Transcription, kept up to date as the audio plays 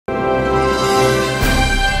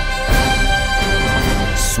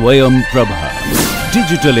SwayamPrabha.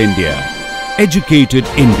 Digital India. Educated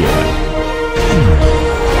India.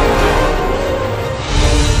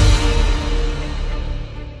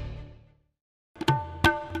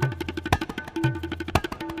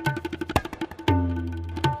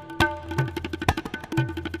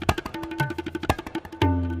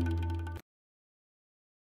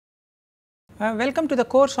 Welcome to the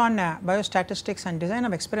course on Biostatistics and Design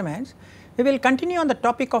of Experiments. We will continue on the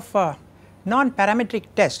topic of non-parametric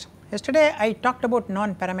test. Yesterday I talked about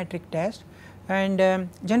non-parametric test, and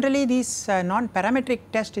generally this non-parametric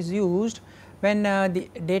test is used when the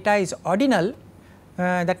data is ordinal.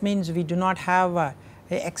 That means we do not have a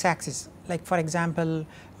x-axis, like for example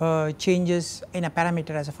changes in a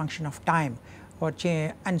parameter as a function of time or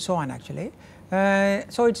and so on actually.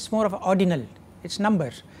 So it is more of ordinal, it is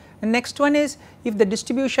numbers. The next one is if the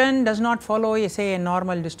distribution does not follow say a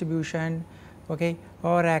normal distribution, okay,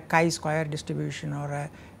 or a chi-square distribution or a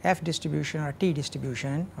f distribution or a t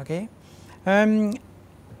distribution, okay.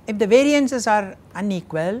 If the variances are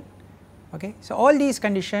unequal, okay, so all these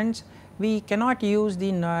conditions we cannot use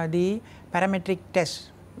the parametric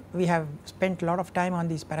test. We have spent a lot of time on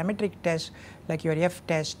these parametric tests like your f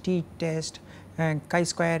test, t test,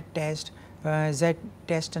 chi-square test, z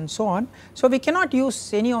test and so on. So we cannot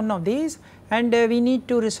use any one of these, and we need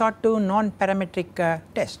to resort to non-parametric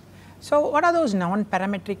test. So what are those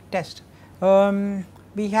non-parametric tests?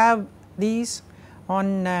 We have these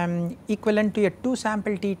on equivalent to a 2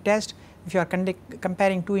 sample t test. If you are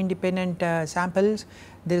comparing 2 independent samples,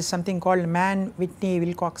 there is something called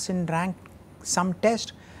Mann-Whitney-Wilcoxon rank sum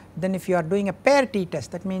test. Then if you are doing a pair t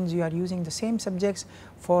test, that means you are using the same subjects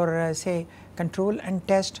for say control and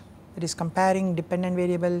test, that is comparing dependent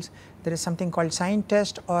variables. There is something called sign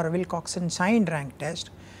test or Wilcoxon sign rank test.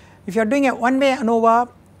 If you are doing a one-way ANOVA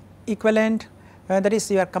equivalent, that is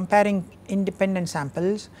you are comparing independent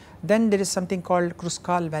samples, then there is something called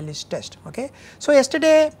Kruskal-Wallis test. Okay. So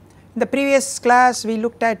yesterday in the previous class we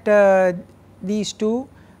looked at these two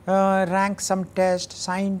rank sum test,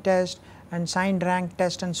 sign test and sign rank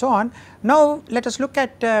test and so on. Now let us look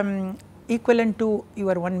at equivalent to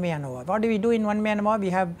your one-way ANOVA. What do we do in one-way ANOVA?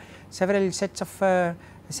 We have several sets of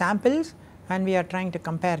samples and we are trying to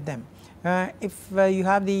compare them. If you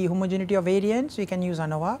have the homogeneity of variance, we can use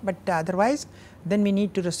ANOVA, but otherwise then we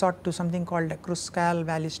need to resort to something called a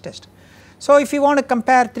Kruskal-Wallis test. So if you want to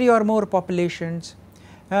compare 3 or more populations,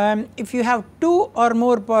 if you have 2 or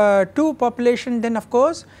more 2 population, then of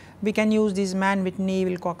course we can use this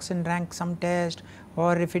Mann-Whitney-Wilcoxon rank sum test,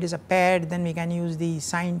 or if it is a paired then we can use the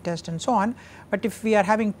sign test and so on. But if we are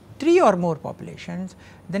having 3 or more populations,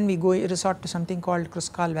 then we resort to something called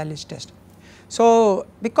Kruskal-Wallis test. So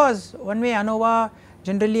because one-way ANOVA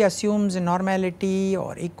generally assumes normality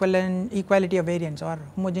or equality of variance or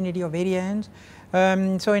homogeneity of variance,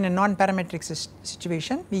 so in a non-parametric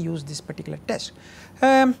situation we use this particular test.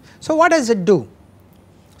 So what does it do?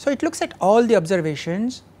 So it looks at all the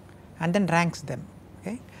observations and then ranks them,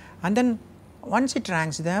 okay, and then once it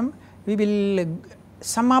ranks them we will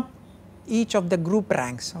sum up each of the group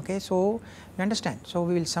ranks, okay. So you understand, so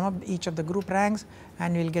we will sum up each of the group ranks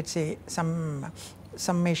and we will get say some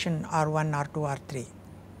summation R1, R2, R3,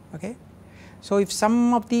 okay. So if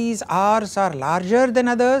some of these R's are larger than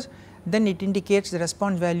others, then it indicates the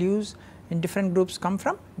response values in different groups come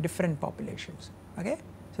from different populations, okay.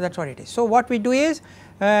 So that is what it is. So what we do is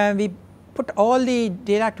we put all the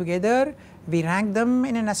data together, we rank them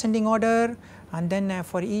in an ascending order, and then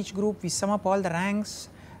for each group we sum up all the ranks,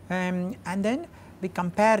 and then we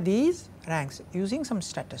compare these ranks using some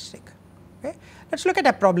statistic, okay. Let us look at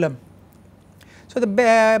a problem. So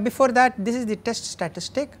before that, this is the test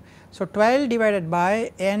statistic. So 12 divided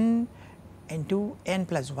by n into n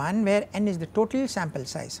plus 1, where n is the total sample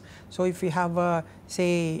size. So if we have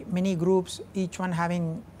say many groups, each one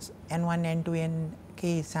having n1, n2,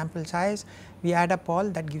 nk sample size, we add up all,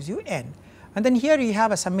 that gives you n. And then here we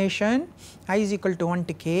have a summation I is equal to 1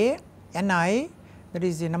 to k, ni, that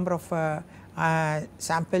is the number of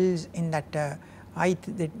samples in that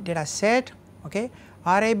ith data set, okay.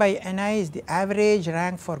 Ri by ni is the average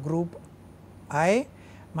rank for group I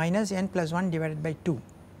minus n plus 1 divided by 2,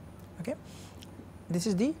 okay. This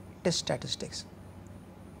is the test statistics.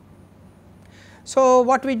 So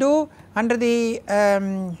what we do under the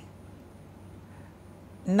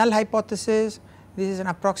null hypothesis, this is an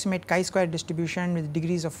approximate chi-square distribution with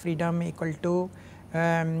degrees of freedom equal to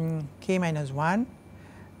k minus 1,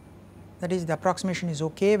 that is the approximation is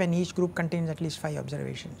okay when each group contains at least 5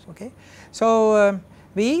 observations, okay. So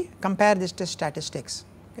we compare this test statistics,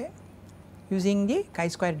 okay, using the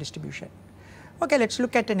chi-square distribution. Okay, let us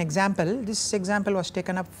look at an example. This example was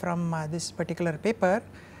taken up from this particular paper.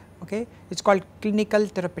 okay. It is called clinical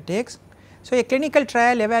therapeutics. So, a clinical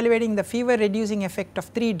trial evaluating the fever reducing effect of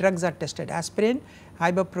 3 drugs are tested: aspirin,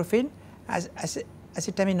 ibuprofen,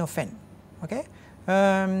 acetaminophen. Okay.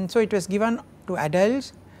 So, it was given to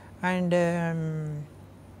adults, and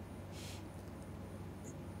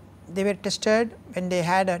they were tested when they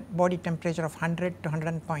had a body temperature of 100 to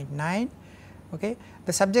 100.9. Okay.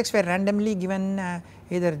 The subjects were randomly given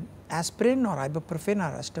either aspirin or ibuprofen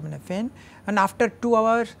or acetaminophen, and after 2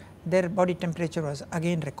 hours their body temperature was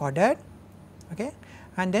again recorded, okay,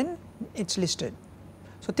 and then it is listed.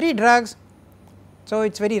 So, 3 drugs, so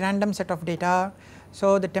it is very random set of data.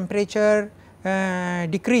 So, the temperature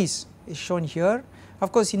decrease is shown here.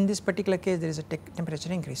 Of course, in this particular case there is a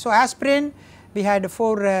temperature increase. So, aspirin, we had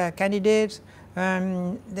 4 candidates,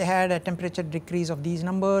 they had a temperature decrease of these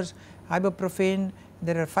numbers. Ibuprofen,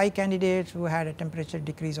 there are 5 candidates who had a temperature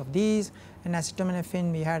decrease of these, and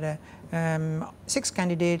acetaminophen we had 6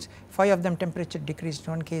 candidates, 5 of them temperature decreased,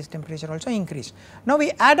 1 case temperature also increased. Now,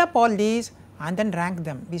 we add up all these and then rank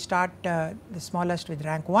them. We start the smallest with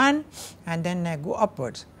rank 1 and then go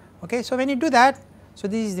upwards. Okay. So, when you do that, so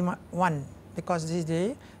this is the 1 because this is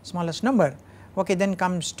the smallest number. Okay, then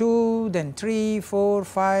comes 2, then 3, 4,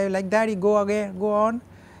 5, like that you go again, go on.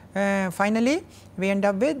 Finally, we end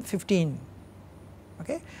up with 15.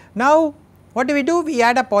 Okay. Now, what do? We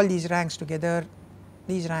add up all these ranks together,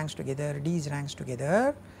 these ranks together, these ranks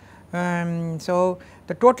together. So,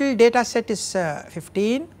 the total data set is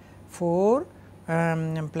 15, 4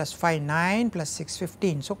 plus 5, 9 plus 6,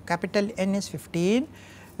 15. So, capital N is 15.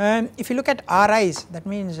 If you look at RIs, that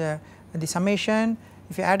means the summation,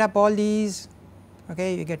 if you add up all these,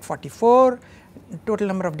 okay, you get 44, total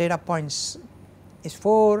number of data points is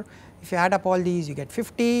 4, if you add up all these you get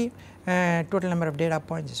 50, total number of data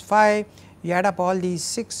points is 5, you add up all these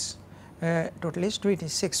 6, total is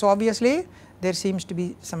 26. So, obviously there seems to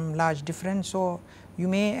be some large difference. So, you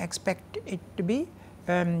may expect it to be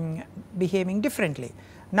behaving differently.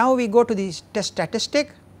 Now, we go to the test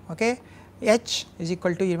statistic. Okay. H is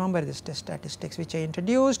equal to, you remember this test statistics which I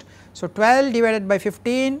introduced. So, 12 divided by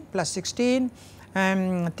 15 plus 16,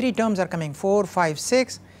 3 terms are coming 4, 5,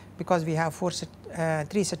 6, because we have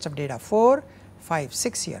 3 sets of data 4, 5,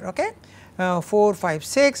 6 here. Okay. 4, 5,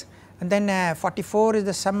 6, and then 44 is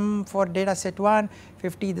the sum for data set 1,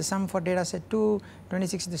 50 the sum for data set 2,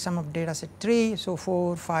 26 is the sum of data set 3. So,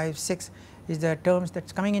 4, 5, 6 is the terms that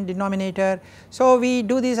is coming in denominator. So, we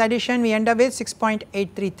do this addition, we end up with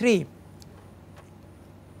 6.833.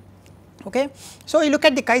 Okay. So, you look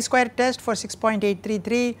at the chi-square test for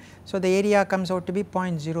 6.833. So, the area comes out to be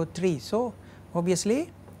 0.03. So,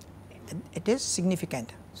 obviously it is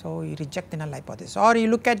significant. So, you reject the null hypothesis, or you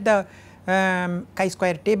look at the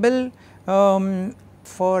chi-square table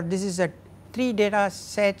for this is a 3 data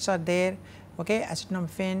sets are there, okay,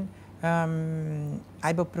 acetaminophen,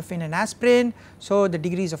 ibuprofen and aspirin. So, the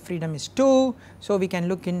degrees of freedom is 2. So, we can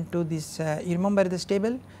look into this, you remember this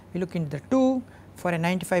table, we look into the 2. For a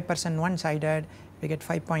 95% one sided we get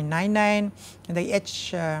 5.99, and the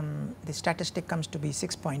H the statistic comes to be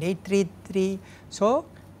 6.833. So,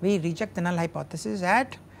 we reject the null hypothesis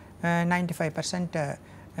at 95%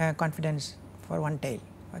 confidence for one tail.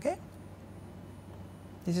 Okay.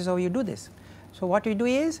 This is how you do this. So, what we do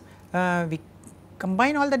is we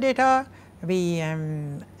combine all the data, we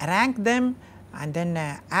rank them, and then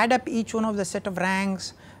add up each one of the set of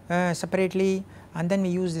ranks separately, and then we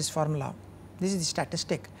use this formula. This is the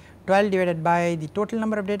statistic, 12 divided by the total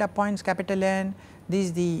number of data points capital N, this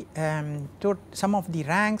is the sum of the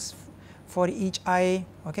ranks for each I,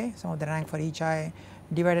 okay, sum of the rank for each I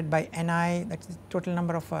divided by Ni, that is the total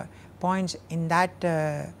number of points in that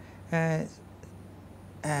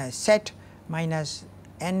set, minus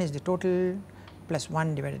N is the total plus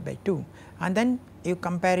 1 divided by 2, and then you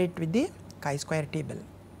compare it with the chi-square table.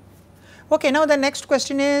 Okay, now the next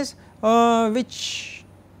question is which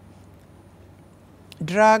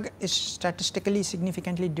drug is statistically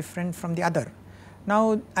significantly different from the other.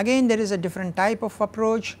 Now, again there is a different type of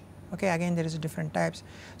approach, okay, again there is a different types.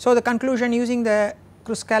 So, the conclusion, using the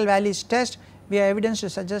Kruskal-Wallis test, we have evidence to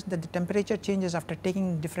suggest that the temperature changes after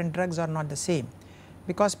taking different drugs are not the same,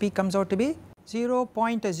 because P comes out to be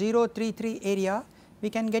 0.033 area. We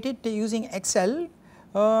can get it using Excel.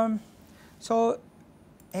 So,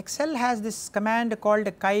 Excel has this command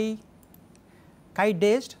called chi-dist.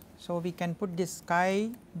 So, we can put this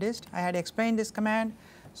chi-dist, I had explained this command.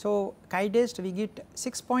 So, chi-dist we get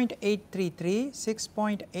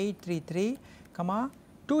 6.833, comma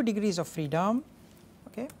 2 degrees of freedom,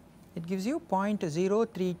 okay, it gives you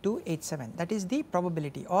 0.03287, that is the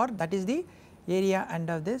probability, or that is the area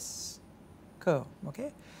under this curve.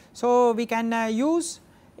 Okay. So, we can use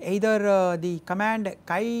either the command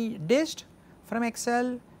chi dist from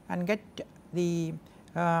Excel and get the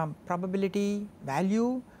probability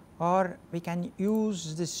value, or we can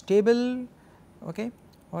use this table, okay,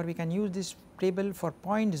 or we can use this table for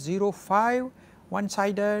 0.05 one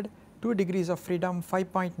sided, 2 degrees of freedom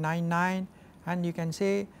 5.99, and you can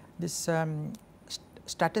say this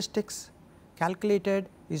statistics calculated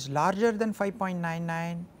is larger than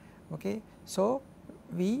 5.99, okay. So,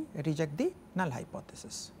 we reject the null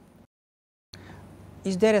hypothesis.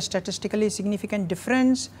 Is there a statistically significant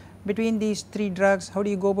difference between these 3 drugs? How do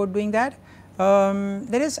you go about doing that?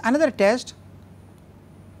 There is another test,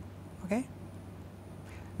 okay.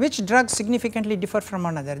 Which drugs significantly differ from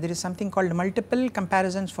another? There is something called multiple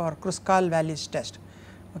comparisons for Kruskal-Wallis test,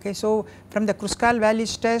 okay. So, from the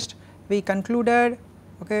Kruskal-Wallis test we concluded,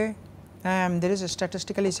 okay, there is a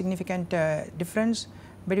statistically significant difference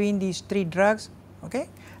between these 3 drugs, okay.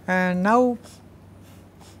 And now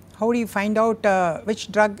how do you find out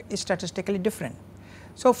which drug is statistically different?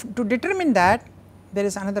 So, to determine that, there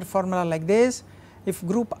is another formula like this. If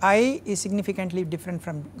group I is significantly different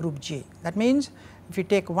from group J, that means if you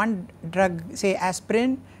take one drug, say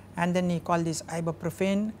aspirin, and then you call this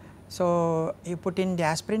ibuprofen. So, you put in the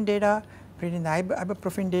aspirin data, put in the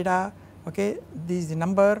ibuprofen data, okay, this is the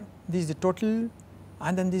number, this is the total,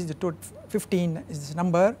 and then this is the total 15 is this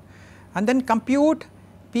number, and then compute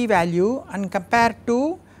p value and compare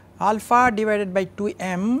to alpha divided by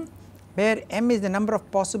 2m, where m is the number of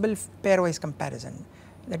possible pairwise comparison,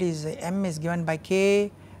 that is m is given by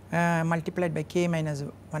k multiplied by k minus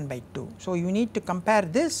 1 by 2. So, you need to compare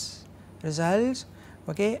this results,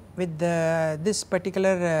 okay, with this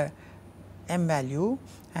particular m value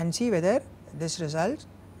and see whether this result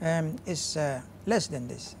is less than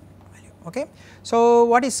this value, okay. So,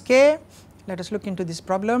 what is k? Let us look into this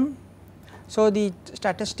problem. So, the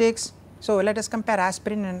statistics, so let us compare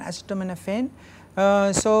aspirin and acetaminophen.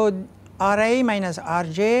 So, Ri minus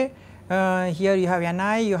Rj, here you have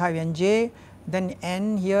Ni, you have Nj, then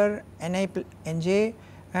N here Ni Nj.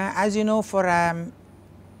 As you know, for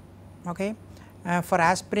okay, for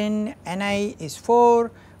aspirin Ni is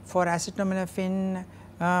 4, for acetaminophen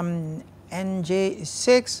Nj is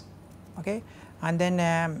 6, okay, and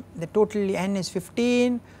then the total N is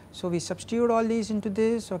 15. So, we substitute all these into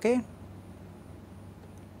this, okay.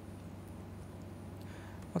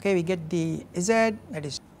 Okay, we get the Z, that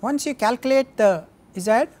is, once you calculate the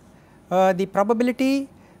Z, the probability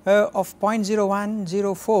of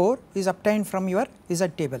 0.0104 is obtained from your Z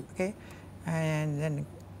table, okay, and then,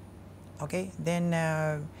 okay, then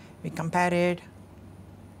we compare it,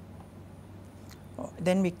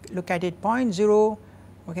 then we look at it 0.0,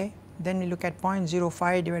 okay, then we look at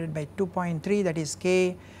 0.05 divided by 2.3, that is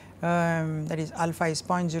k, that is alpha is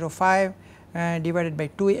 0.05. Divided by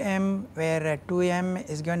 2m, where 2m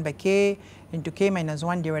is given by k into k minus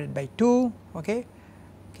 1 divided by 2, okay,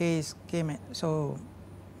 k is k, so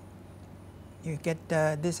you get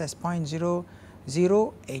this as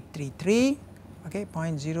 0.00833, okay,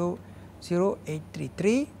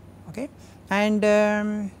 0.00833, okay, and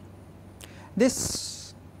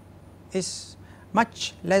this is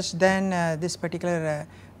much less than this particular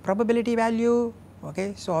probability value,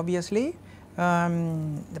 okay. So, obviously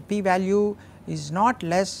the p value is not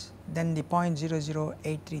less than the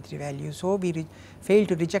 0.00833 value. So, we fail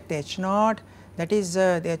to reject the H naught, that is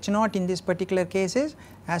the H naught in this particular case is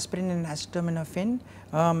aspirin and acetaminophen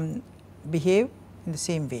behave in the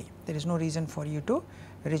same way. There is no reason for you to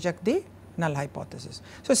reject the null hypothesis.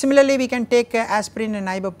 So, similarly we can take aspirin and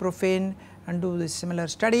ibuprofen and do this similar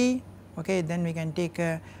study, okay, then we can take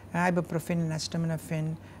ibuprofen and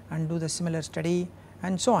acetaminophen and do the similar study,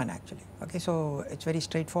 and so on actually, okay. So, it is very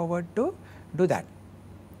straightforward to do that.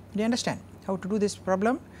 Do you understand how to do this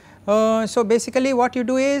problem? So, basically what you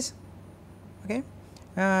do is, okay,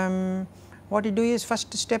 what you do is,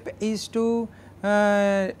 first step is to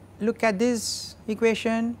look at this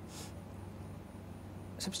equation,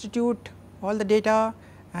 substitute all the data,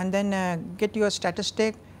 and then get your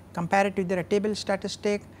statistic, compare it with the table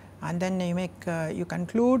statistic, and then you make you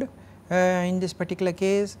conclude in this particular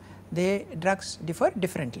case the drugs differ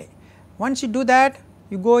differently. Once you do that,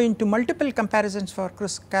 you go into multiple comparisons for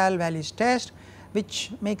Kruskal-Wallis test, which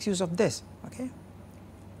makes use of this, okay.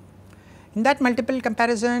 In that multiple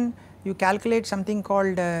comparison, you calculate something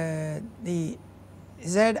called the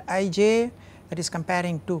Zij, that is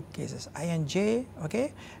comparing two cases I and J,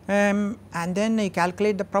 okay, and then you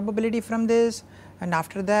calculate the probability from this, and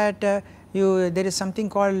after that there is something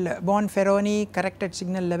called Bonferroni corrected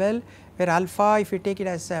signal level, where alpha, if you take it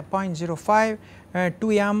as 0.05,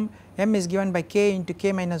 2m, m is given by k into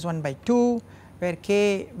k minus 1 by 2, where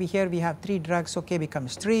k here we have 3 drugs, so k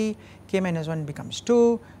becomes 3, k minus 1 becomes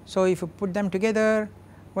 2. So, if you put them together,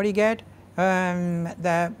 what do you get?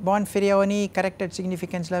 The Bonferroni corrected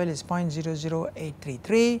significance level is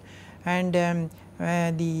 0.00833, and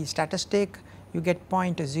the statistic you get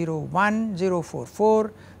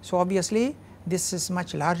 0.01044. So, obviously this is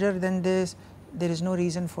much larger than this, there is no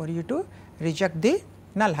reason for you to reject the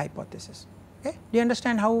null hypothesis. Okay. Do you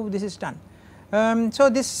understand how this is done? So,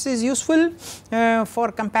 this is useful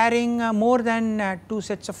for comparing more than 2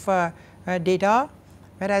 sets of data,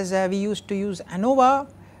 whereas we used to use ANOVA,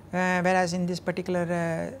 whereas in this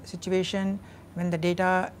particular situation when the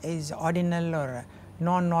data is ordinal or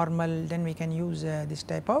non-normal, then we can use this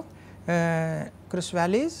type of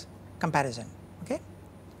Creuss-Wallis comparison, okay,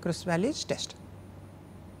 Creuss-Wallis test.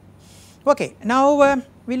 Okay. Now,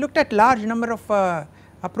 we looked at large number of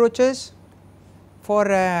approaches for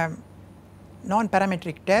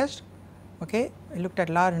non-parametric test. Okay. We looked at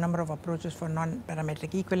large number of approaches for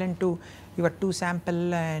non-parametric equivalent to your 2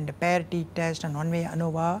 sample and pair t test and one way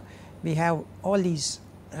ANOVA. We have all these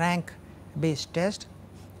rank based tests.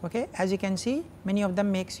 Okay. As you can see, many of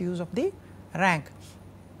them makes use of the rank.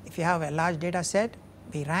 If you have a large data set,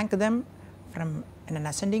 we rank them from in an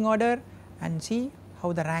ascending order and see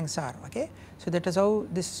how the ranks are. Okay. So, that is how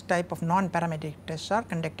this type of non-parametric tests are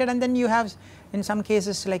conducted, and then you have in some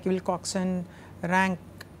cases like Wilcoxon rank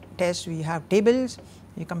test, we have tables,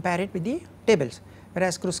 you compare it with the tables,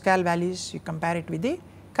 whereas Creuss-Wallis you compare it with the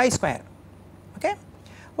chi-square. Okay.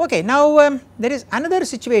 Okay. Now, there is another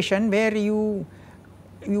situation where you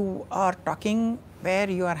are talking where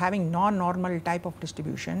you are having non-normal type of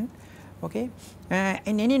distribution. Okay.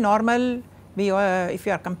 In any normal, we if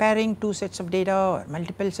you are comparing 2 sets of data or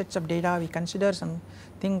multiple sets of data, we consider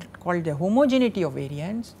something called the homogeneity of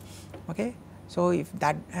variance. Okay. So, if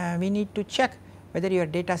that we need to check whether your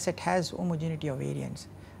data set has homogeneity of variance,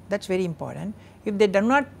 that is very important. If they do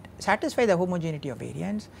not satisfy the homogeneity of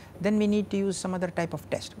variance, then we need to use some other type of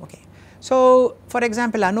test. Okay. So, for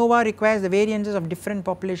example, ANOVA requires the variances of different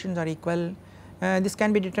populations are equal. This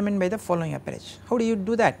can be determined by the following approach. How do you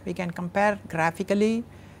do that? We can compare graphically,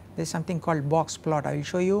 there is something called box plot, I will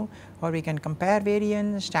show you, or we can compare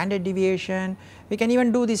variance, standard deviation, we can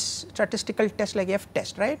even do this statistical test like F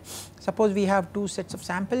test, right. Suppose we have 2 sets of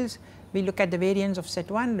samples, we look at the variance of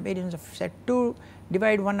set 1, the variance of set 2,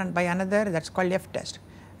 divide one by another, that is called F test,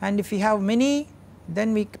 and if we have many,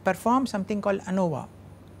 then we perform something called ANOVA.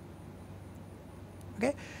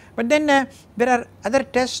 Okay. But then there are other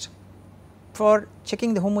tests for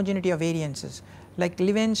checking the homogeneity of variances like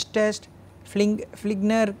Leven's test,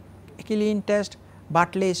 Fligner-Killian test,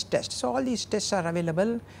 Bartlett's test. So, all these tests are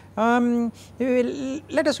available.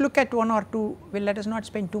 Let us look at 1 or 2, let us not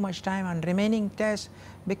spend too much time on remaining tests,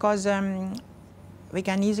 because we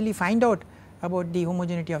can easily find out about the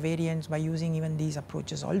homogeneity of variance by using even these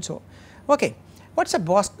approaches also. Okay. What is a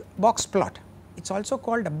box plot? It is also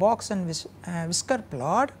called a box and whisker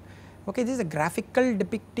plot. Okay. This is a graphical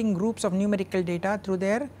depicting groups of numerical data through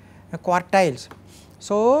their quartiles.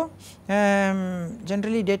 So,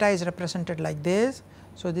 generally data is represented like this.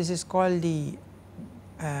 So, this is called the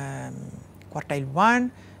quartile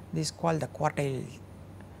 1, this is called the quartile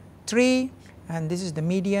 3, and this is the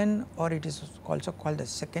median, or it is also called the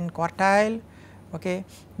second quartile. Okay.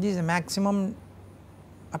 This is the maximum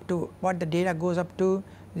up to what the data goes up to,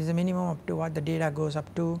 this is the minimum up to what the data goes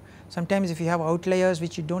up to. Sometimes if you have outliers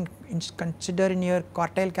which you do not consider in your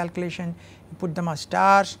quartile calculation, you put them as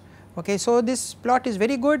stars. Okay. So, this plot is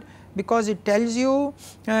very good because it tells you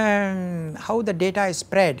how the data is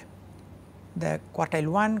spread, the quartile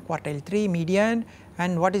 1, quartile 3, median,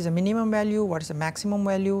 and what is the minimum value, what is the maximum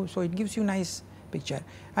value. So, it gives you nice picture,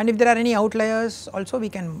 and if there are any outliers also we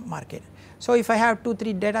can mark it. So, if I have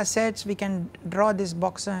 2-3 data sets, we can draw this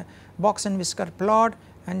box and whisker plot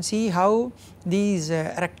and see how these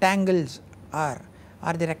rectangles are.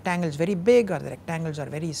 Are the rectangles very big, or the rectangles are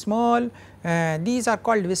very small? These are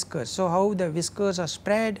called whiskers. So, how the whiskers are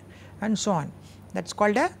spread and so on, that is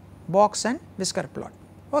called a box and whisker plot.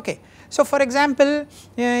 Okay. So, for example,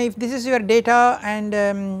 if this is your data and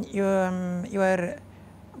your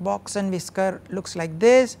box and whisker looks like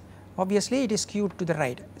this, obviously it is skewed to the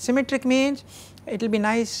right. Symmetric means it will be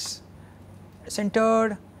nice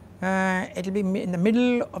centered, it will be in the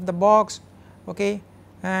middle of the box, okay,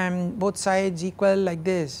 both sides equal like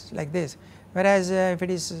this, whereas if it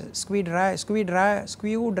is skewed right,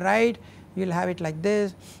 you will have it like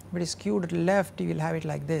this, if it is skewed left, you will have it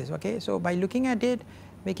like this. Okay. So, by looking at it,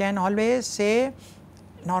 we can always say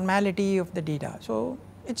normality of the data. So,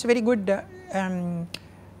 it is very good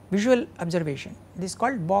visual observation. This is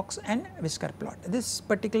called box and whisker plot. This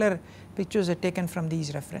particular pictures are taken from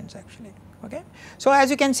these reference actually. Okay. So, as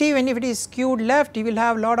you can see, when if it is skewed left, you will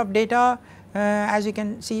have lot of data. As you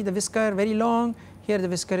can see, the whisker very long, here the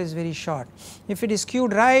whisker is very short. If it is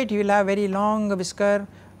skewed right, you will have very long whisker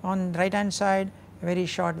on right hand side, very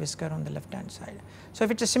short whisker on the left hand side. So,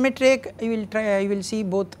 if it is symmetric, you will see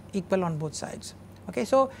both equal on both sides. Okay.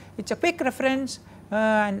 So, it is a quick reference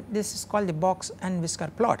and this is called the box and whisker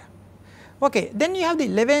plot. Okay. Then you have the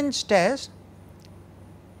Levin's test.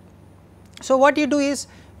 So, what you do is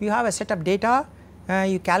you have a set of data,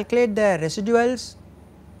 you calculate the residuals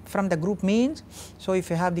from the group means. So, if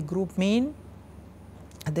you have the group mean,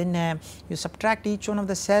 then you subtract each one of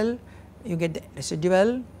the cell, you get the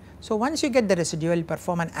residual. So, once you get the residual, you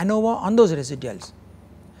perform an ANOVA on those residuals.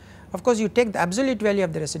 Of course, you take the absolute value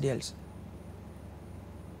of the residuals.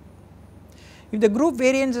 If the group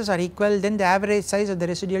variances are equal, then the average size of the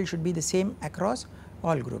residual should be the same across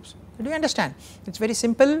all groups. Do you understand? It is very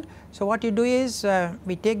simple. So, what you do is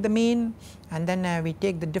we take the mean and then we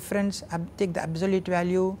take the difference, take the absolute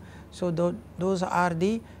value. So, those are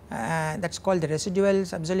the that is called the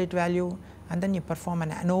residuals, absolute value, and then you perform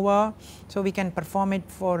an ANOVA. So, we can perform it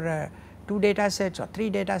for 2 data sets or 3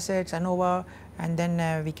 data sets ANOVA, and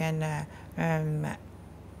then we can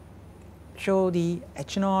show the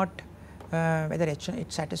H0 whether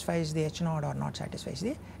it satisfies the H0 or not satisfies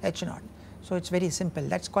the H0. So, it is very simple,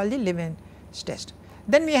 that is called the Levin's test.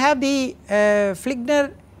 Then we have the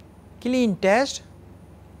Fligner-Killeen test.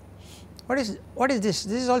 What is this?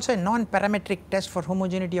 This is also a non-parametric test for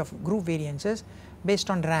homogeneity of group variances based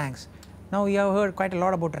on ranks. Now, you have heard quite a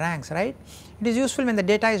lot about ranks, right? It is useful when the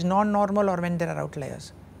data is non-normal or when there are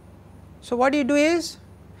outliers. So, what you do is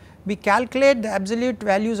we calculate the absolute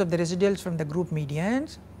values of the residuals from the group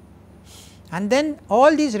medians, and then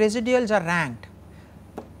all these residuals are ranked.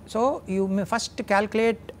 So, you may first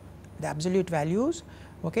calculate the absolute values,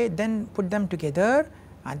 okay, then put them together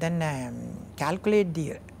and then calculate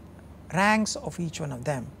the ranks of each one of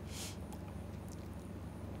them,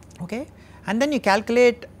 okay, and then you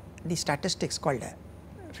calculate the statistics called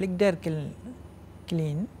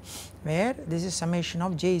Fligner-Killeen, where this is summation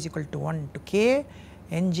of j is equal to 1 to k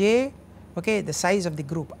nj, okay, the size of the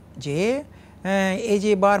group j,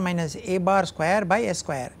 aj bar minus a bar square by s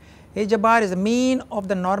square. Aj bar is the mean of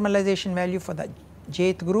the normalization value for the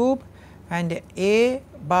jth group, and a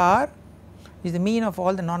bar is the mean of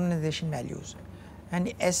all the normalization values,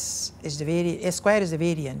 and s is the s square is the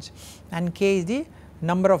variance, and k is the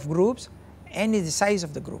number of groups, n is the size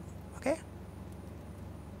of the group. Okay,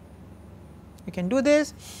 we can do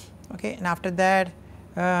this, okay, and after that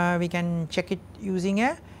we can check it using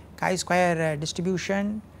a chi-square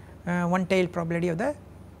distribution, one-tailed probability of the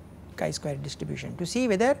chi-square distribution to see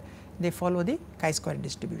whether they follow the chi-square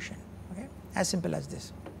distribution. Okay, as simple as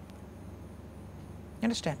this. You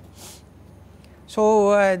understand?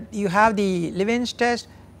 So, you have the Levin's test,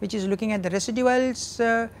 which is looking at the residuals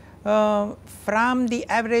from the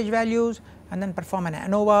average values and then perform an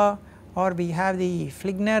ANOVA, or we have the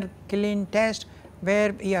Fligner-Killeen test,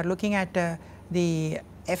 where we are looking at the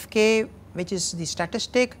FK, which is the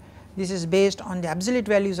statistic. This is based on the absolute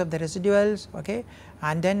values of the residuals, okay,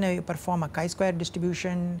 and then you perform a chi-square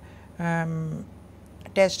distribution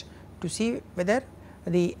test to see whether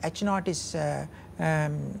the H0 is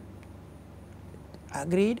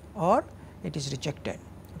agreed or it is rejected.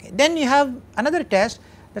 Okay. Then you have another test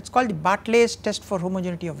that is called the Bartlett's test for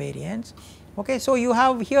homogeneity of variance. Okay. So, you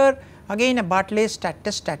have here again a Bartlett's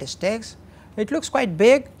test statistics. It looks quite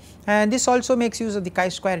big, and this also makes use of the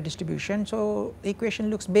chi-square distribution. So, the equation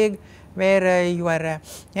looks big, where your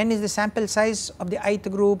n is the sample size of the ith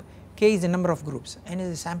group, k is the number of groups, n is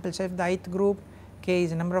the sample size of the ith group, k is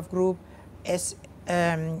the number of group, s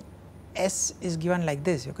is given like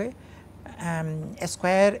this, okay. S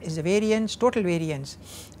square is the variance, total variance,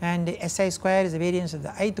 and Si square is the variance of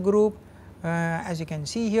the ith group, as you can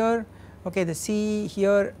see here, okay. The C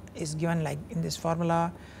here is given like in this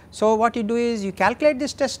formula. So, what you do is you calculate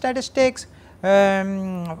this test statistics,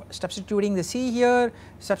 substituting the C here,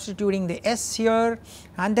 substituting the S here,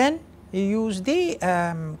 and then you use the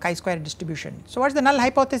chi-square distribution. So, what is the null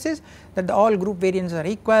hypothesis? That the all group variances are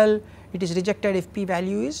equal. It is rejected if p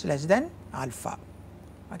value is less than alpha,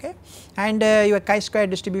 okay. And your chi-square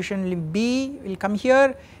distribution will B will come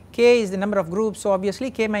here, k is the number of groups. So,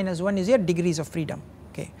 obviously k minus 1 is your degrees of freedom,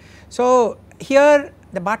 okay. So, here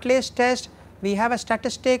the Bartlett's test, we have a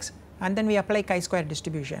statistics and then we apply chi-square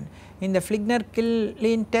distribution. In the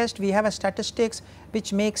Fligner-Killeen test, we have a statistics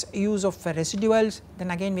which makes use of residuals,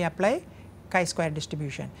 then again we apply chi-square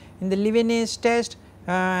distribution. In the Levin's test,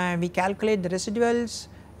 we calculate the residuals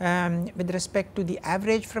with respect to the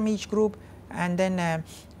average from each group, and then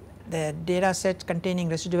the data set containing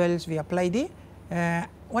residuals we apply the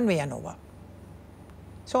one way ANOVA.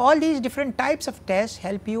 So, all these different types of tests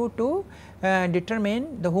help you to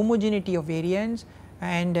determine the homogeneity of variance,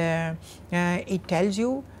 and it tells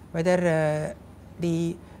you whether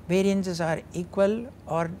the variances are equal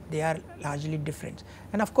or they are largely different.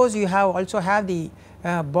 And of course, you also have the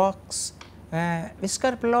box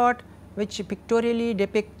whisker plot, which pictorially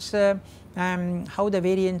depicts how the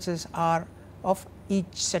variances are of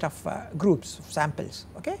each set of groups of samples.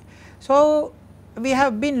 Okay. So, we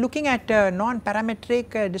have been looking at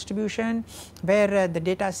non-parametric distribution, where the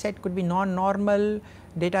data set could be non-normal,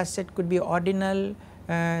 data set could be ordinal,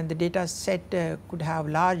 the data set could have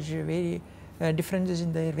large differences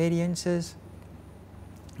in the variances.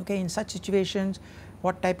 Okay. In such situations,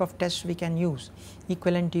 what type of tests we can use?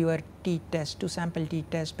 Equivalent to your t-test, 2 sample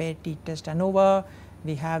t-test, pair t-test, ANOVA.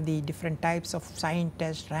 We have the different types of sign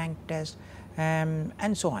test, rank test,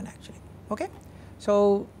 and so on actually. Okay.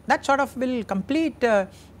 So, that sort of will complete the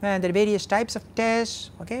various types of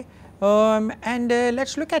tests. Okay. And let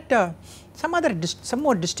us look at some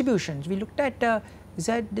more distributions. We looked at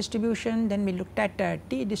Z distribution, then we looked at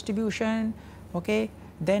T distribution. Okay.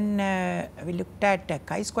 Then we looked at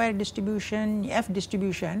chi-square distribution, F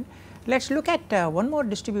distribution. Let us look at one more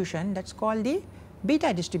distribution, that is called the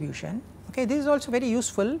beta distribution. Okay. This is also very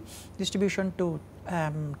useful distribution to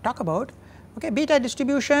talk about. Okay. Beta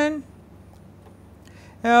distribution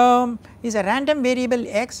is a random variable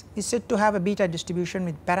x is said to have a beta distribution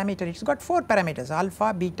with parameter. It has got 4 parameters,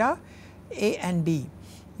 alpha, beta, A and B,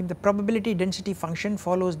 if the probability density function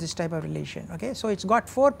follows this type of relation. Okay. So, it has got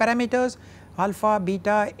 4 parameters, alpha,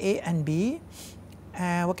 beta, A and B.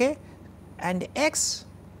 Okay. And x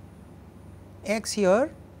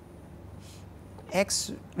here,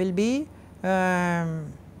 x will be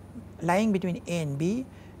lying between A and B,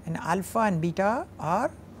 and alpha and beta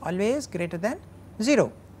are always greater than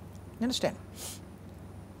 0, you understand.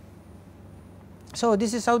 So,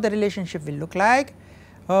 this is how the relationship will look like.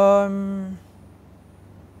 And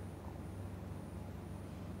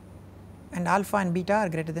alpha and beta are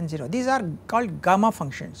greater than 0. These are called gamma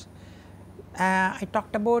functions. I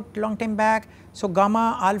talked about long time back. So,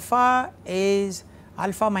 gamma alpha is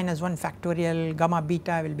alpha minus 1 factorial, gamma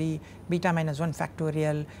beta will be beta minus 1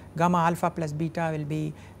 factorial, gamma alpha plus beta will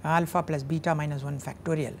be alpha plus beta minus 1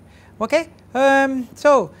 factorial. Okay.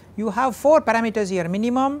 So, you have 4 parameters here,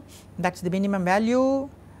 minimum, that is the minimum value,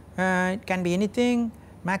 it can be anything,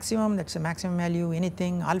 maximum, that is the maximum value,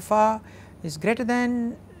 anything, alpha is greater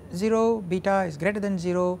than 0, beta is greater than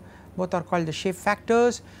 0, both are called the shape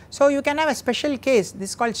factors. So, you can have a special case, this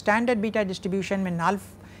is called standard beta distribution, when alpha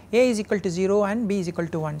A is equal to 0 and B is equal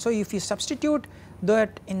to 1. So, if you substitute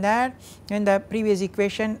that in the previous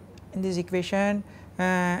equation, in this equation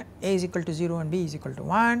A is equal to 0 and B is equal to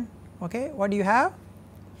 1, okay, what do you have?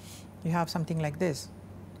 You have something like this,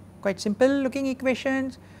 quite simple looking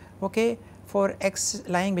equations, okay, for x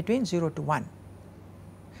lying between 0 to 1.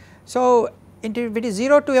 So, if it is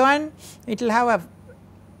 0 to 1, it will have a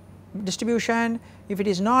distribution, if it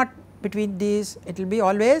is not between these, it will be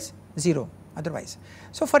always 0 otherwise.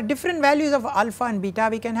 So, for different values of alpha and beta,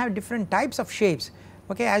 we can have different types of shapes,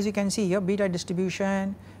 okay, as you can see here, beta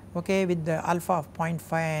distribution, okay, with the alpha of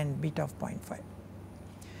 0.5 and beta of 0.5.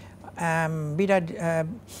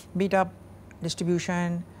 Beta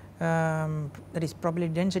distribution, that is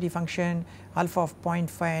probability density function, alpha of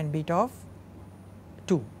 0.5 and beta of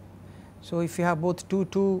 2. So, if you have both 2,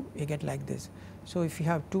 2, you get like this. So, if you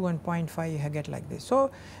have 2 and 0.5, you get like this.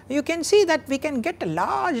 So, you can see that we can get a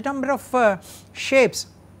large number of shapes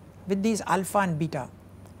with these alpha and beta.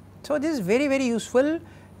 So, this is very, very useful,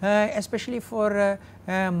 especially for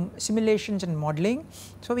simulations and modeling.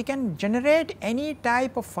 So, we can generate any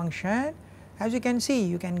type of function. As you can see,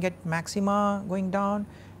 you can get maxima going down,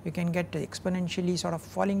 you can get exponentially sort of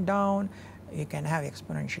falling down, you can have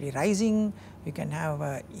exponentially rising, you can have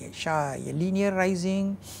a linear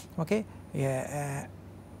rising, okay.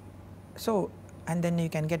 So, and then you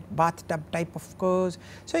can get bathtub type of curves.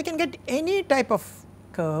 So, you can get any type of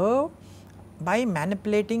curve by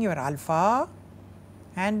manipulating your alpha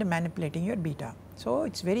and manipulating your beta. So,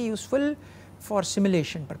 it is very useful for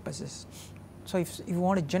simulation purposes. So, if you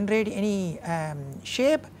want to generate any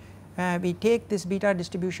shape, we take this beta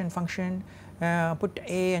distribution function, put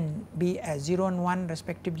A and B as 0 and 1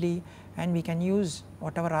 respectively, and we can use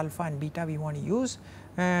whatever alpha and beta we want to use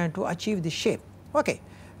to achieve this shape. Okay.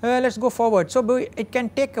 Let us go forward. So, it can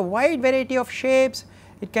take a wide variety of shapes,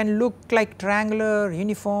 it can look like triangular,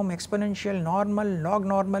 uniform, exponential, normal, log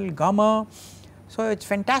normal, gamma. So, it is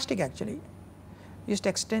fantastic actually. used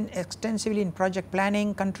extensively in project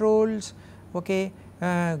planning, controls, okay,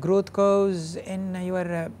 growth curves in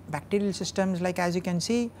your bacterial systems, like as you can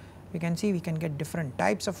see we can get different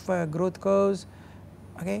types of growth curves,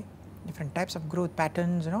 okay, different types of growth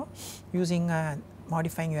patterns, you know, using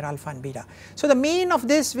modifying your alpha and beta. So, the mean of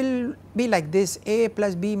this will be like this, A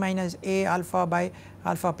plus B minus A alpha by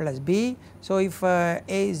alpha plus B. So, if A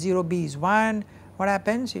is 0, B is 1, what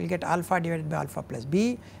happens? You will get alpha divided by alpha plus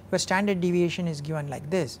B. Your standard deviation is given like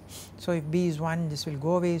this. So, if B is 1, this will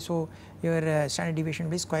go away. So, your standard deviation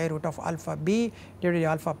will be square root of alpha B divided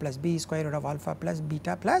by alpha plus B, square root of alpha plus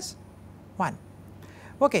beta plus 1.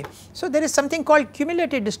 Okay. So, there is something called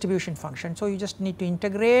cumulative distribution function. So, you just need to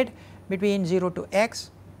integrate between 0 to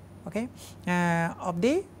x, okay, of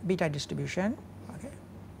the beta distribution, okay,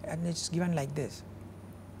 and it is given like this.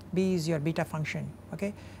 B is your beta function,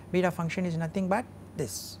 okay. Beta function is nothing but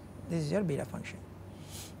this is your beta function,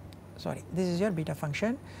 sorry, this is your beta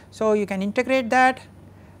function. So, you can integrate that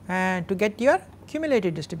to get your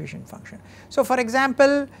cumulative distribution function. So, for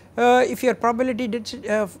example, if your probability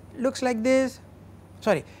looks like this,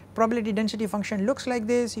 sorry, probability density function looks like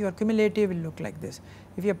this, your cumulative will look like this.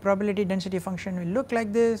 If your probability density function will look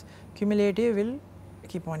like this, cumulative will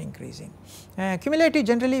keep on increasing. Cumulative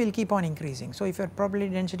generally will keep on increasing. So, if your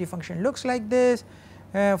probability density function looks like this,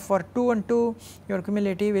 for 2 and 2, your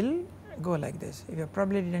cumulative will go like this. If your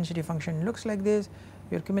probability density function looks like this,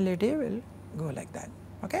 your cumulative will go like that,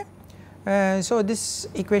 okay. So, this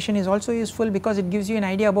equation is also useful because it gives you an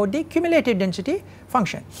idea about the cumulative density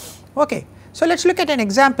function, okay. So, let us look at an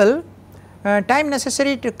example. Time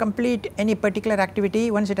necessary to complete any particular activity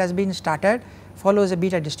once it has been started follows a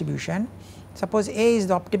beta distribution. Suppose A is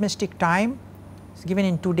the optimistic time, it is given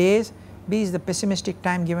in 2 days, B is the pessimistic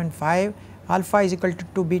time given 5, alpha is equal to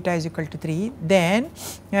 2, beta is equal to 3, then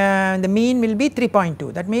the mean will be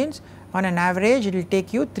 3.2. That means on an average it will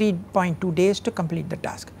take you 3.2 days to complete the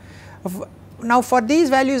task. Now, for these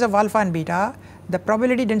values of alpha and beta, the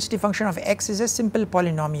probability density function of x is a simple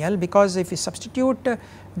polynomial, because if you substitute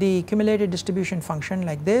the cumulative distribution function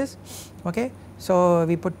like this, okay. So,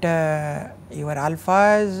 we put your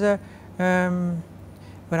alpha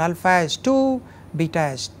as 2, beta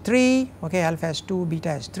as 3, okay, alpha as 2, beta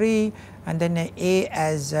as 3, and then A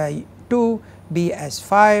as 2, B as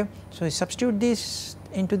 5. So, you substitute this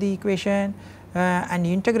into the equation and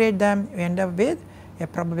you integrate them, you end up with a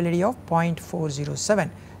probability of 0.407.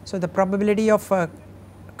 So, the probability of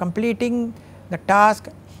completing the task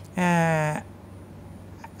at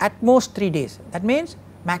most 3 days, that means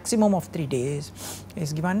maximum of 3 days,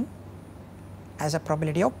 is given as a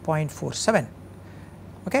probability of 0.47,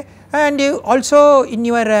 okay. And you also in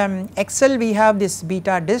your Excel we have this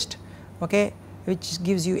beta dist, okay, which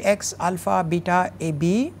gives you x, alpha, beta, a,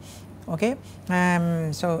 b, okay.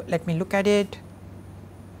 So, let me look at it.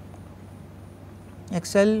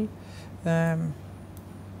 Excel,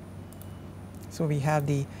 so we have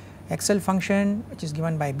the Excel function which is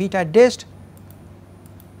given by beta dist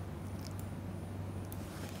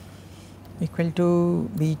equal to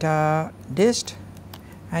beta dist,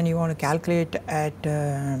 and you want to calculate at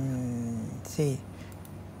say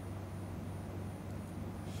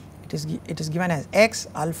it is given as x,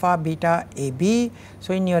 alpha, beta, a, b.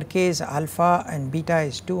 So, in your case alpha and beta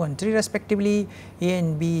is 2 and 3 respectively, a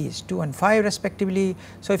and b is 2 and 5 respectively.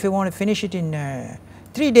 So, if you want to finish it in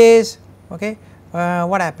 3 days, okay,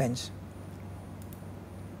 what happens?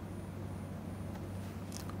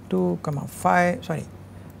 2, 5, sorry,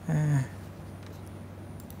 if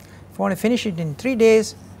you want to finish it in 3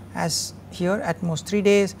 days, as here at most 3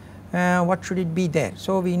 days, what should it be there?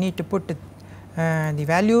 So, we need to put the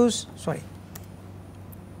values, sorry,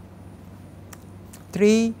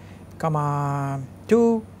 3,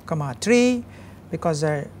 2, 3, because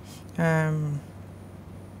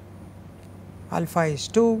alpha is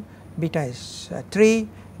 2, beta is 3,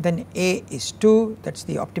 then a is 2, that is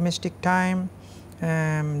the optimistic time,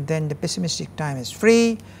 then the pessimistic time is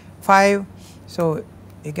 5. So,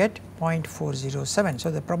 you get 0.407. So,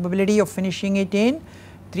 the probability of finishing it in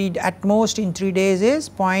at most in 3 days is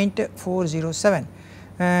 0.407.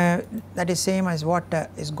 That is same as what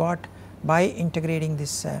is got by integrating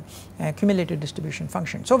this cumulative distribution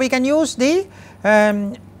function. So, we can use the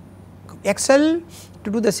Excel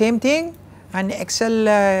to do the same thing, and Excel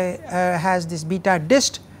has this beta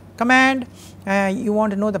dist command. You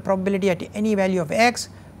want to know the probability at any value of x,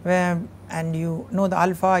 and you know the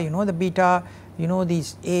alpha, you know the beta, you know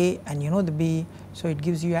these a and you know the b. So, it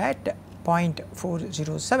gives you at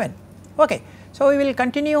 0.407. Okay. So, we will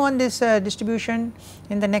continue on this distribution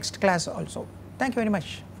in the next class also. Thank you very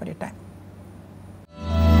much for your time.